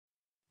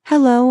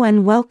Hello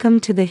and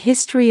welcome to the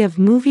history of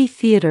movie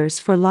theaters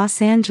for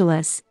Los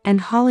Angeles and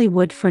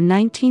Hollywood for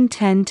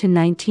 1910 to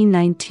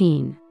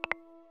 1919.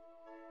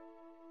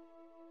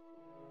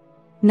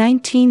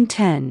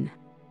 1910.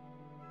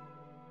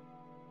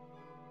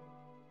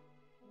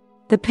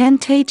 The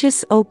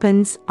Pantages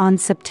opens on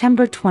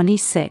September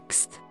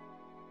 26th.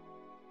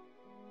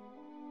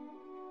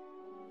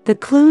 The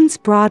Clunes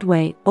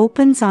Broadway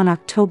opens on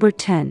October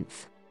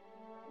 10th.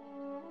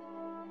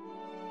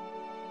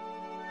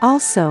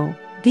 Also,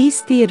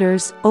 these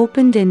theaters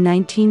opened in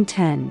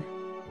 1910.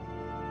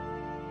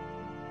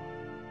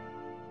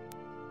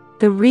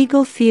 The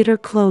Regal Theater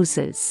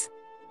closes.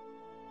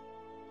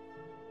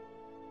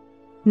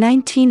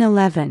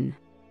 1911.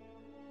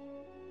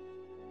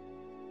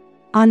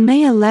 On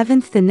May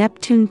 11th, the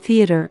Neptune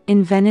Theater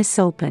in Venice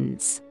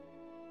opens.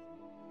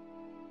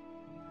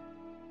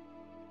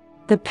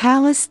 The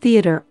Palace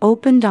Theater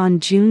opened on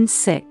June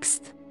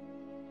 6th.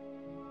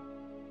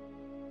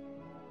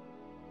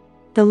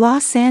 The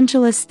Los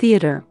Angeles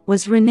Theater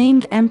was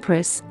renamed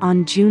Empress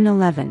on June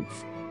 11th.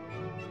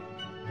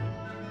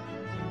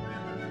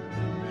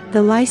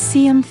 The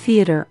Lyceum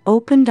Theater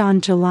opened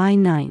on July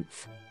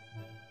 9th.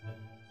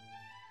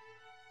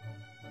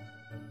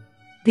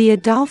 The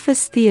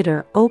Adolphus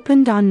Theater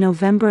opened on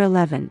November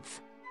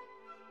 11th.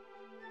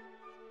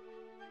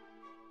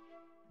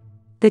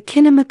 The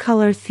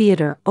Kinemacolor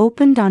Theater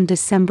opened on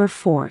December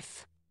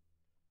 4th.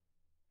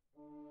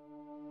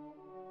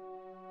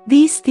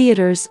 These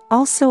theaters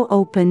also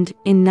opened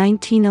in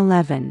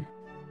 1911.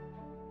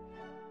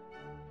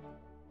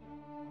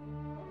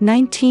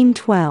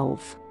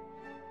 1912.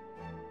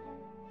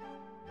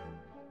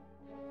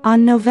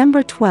 On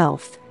November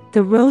 12th,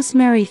 the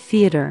Rosemary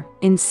Theater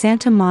in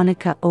Santa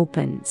Monica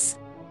opens.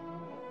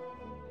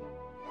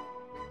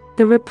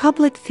 The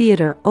Republic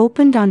Theater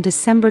opened on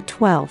December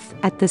 12th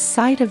at the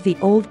site of the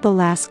old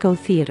Belasco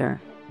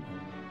Theater.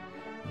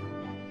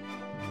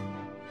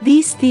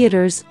 These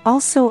theaters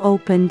also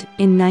opened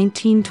in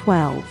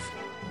 1912.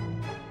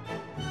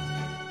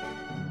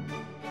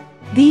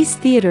 These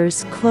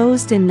theaters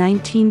closed in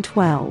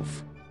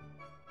 1912.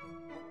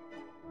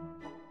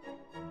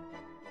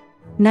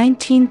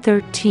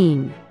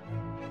 1913.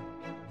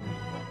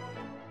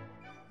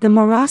 The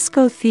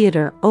Morosco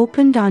Theater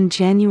opened on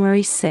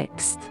January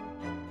 6th.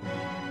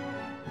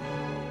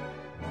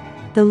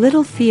 The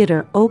Little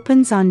Theater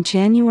opens on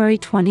January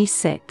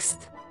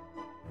 26th.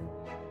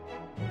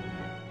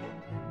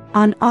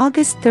 On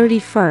August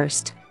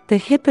 31st, the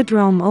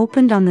Hippodrome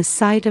opened on the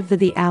site of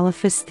the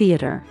Alefis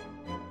Theater.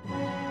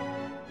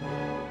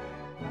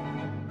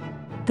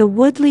 The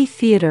Woodley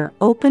Theater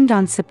opened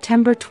on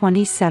September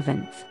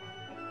 27th.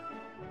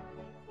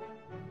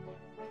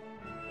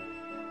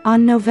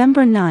 On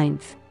November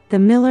 9th, the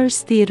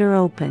Millers Theater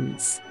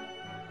opens.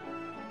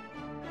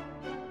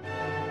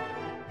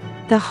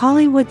 The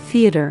Hollywood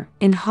Theater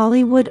in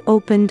Hollywood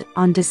opened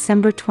on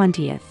December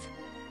 20th.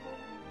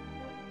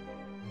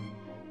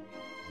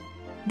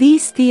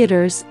 These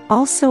theaters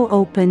also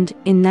opened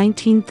in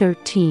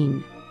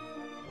 1913.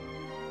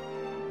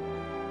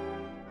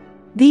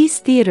 These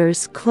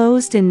theaters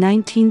closed in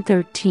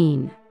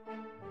 1913.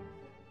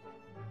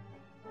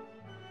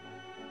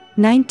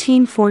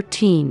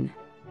 1914.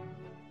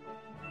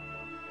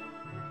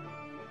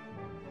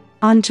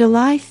 On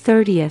July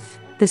 30th,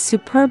 the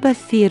Superba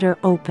Theater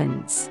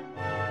opens.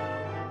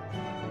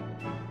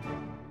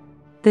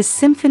 The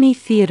Symphony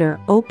Theater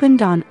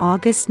opened on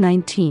August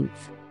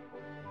 19th.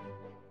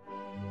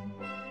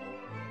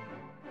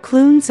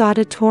 Clunes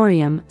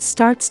Auditorium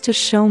starts to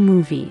show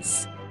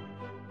movies.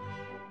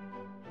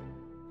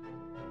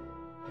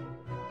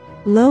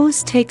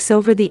 Loews takes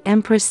over the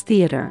Empress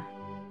Theater.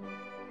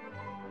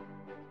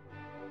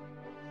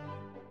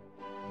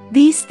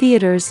 These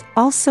theaters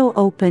also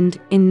opened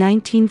in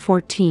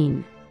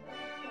 1914.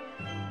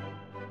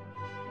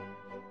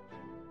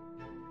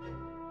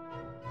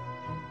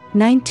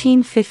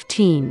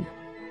 1915.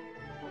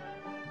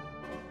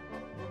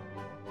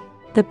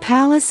 The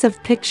Palace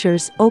of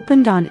Pictures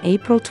opened on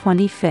April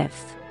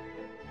 25th.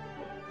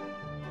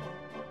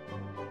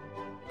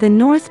 The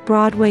North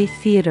Broadway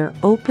Theater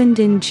opened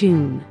in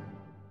June.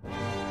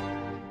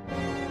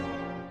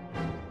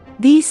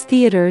 These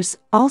theaters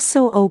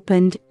also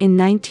opened in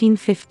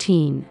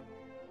 1915.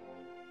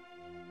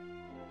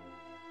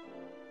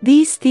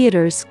 These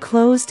theaters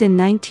closed in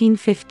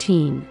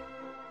 1915.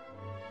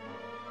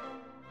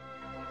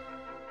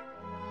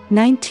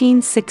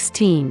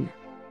 1916.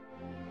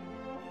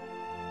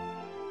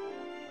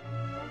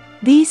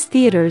 These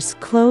theaters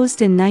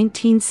closed in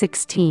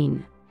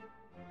 1916.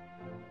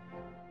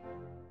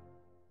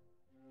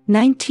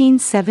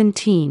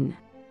 1917.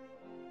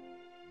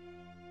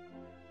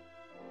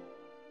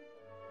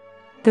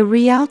 The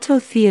Rialto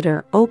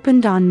Theater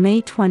opened on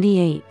May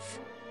 28th.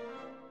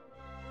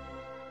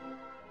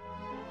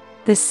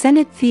 The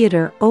Senate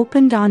Theater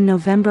opened on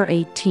November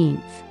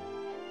 18th.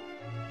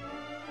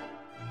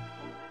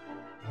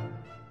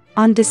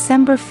 On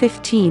December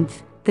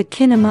 15th, the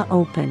Kinema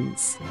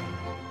opens.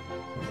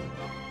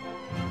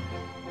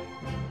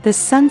 The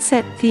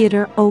Sunset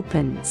Theater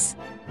opens.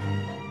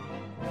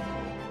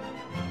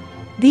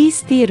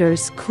 These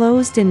theaters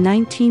closed in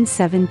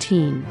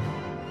 1917.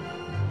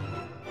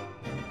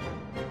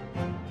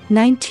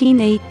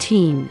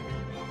 1918.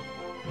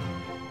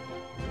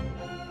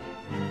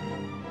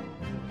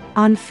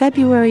 On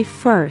February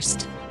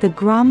 1st, the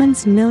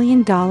Grauman's $1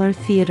 Million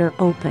Theater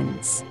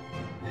opens.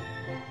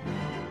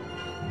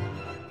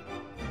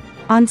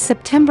 On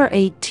September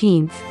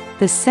 18th,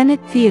 the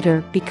Senate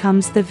Theater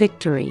becomes the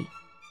Victory.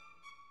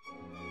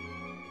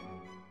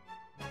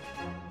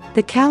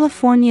 The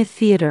California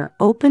Theater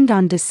opened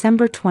on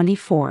December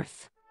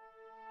 24th.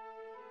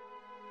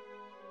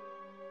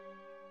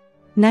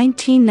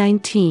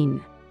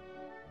 1919.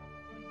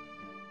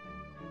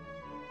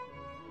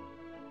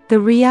 The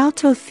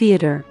Rialto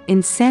Theater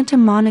in Santa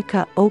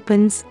Monica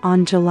opens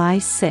on July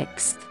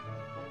 6th.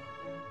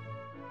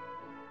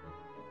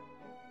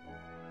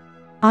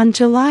 On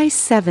July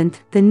 7th,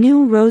 the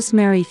new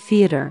Rosemary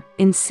Theater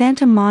in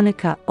Santa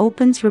Monica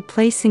opens,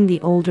 replacing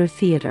the older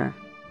theater.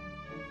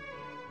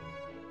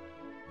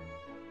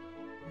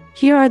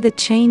 Here are the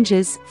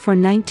changes for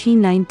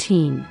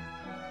 1919.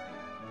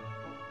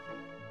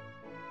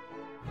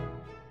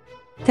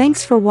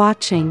 Thanks for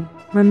watching.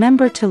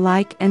 Remember to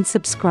like and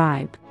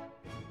subscribe.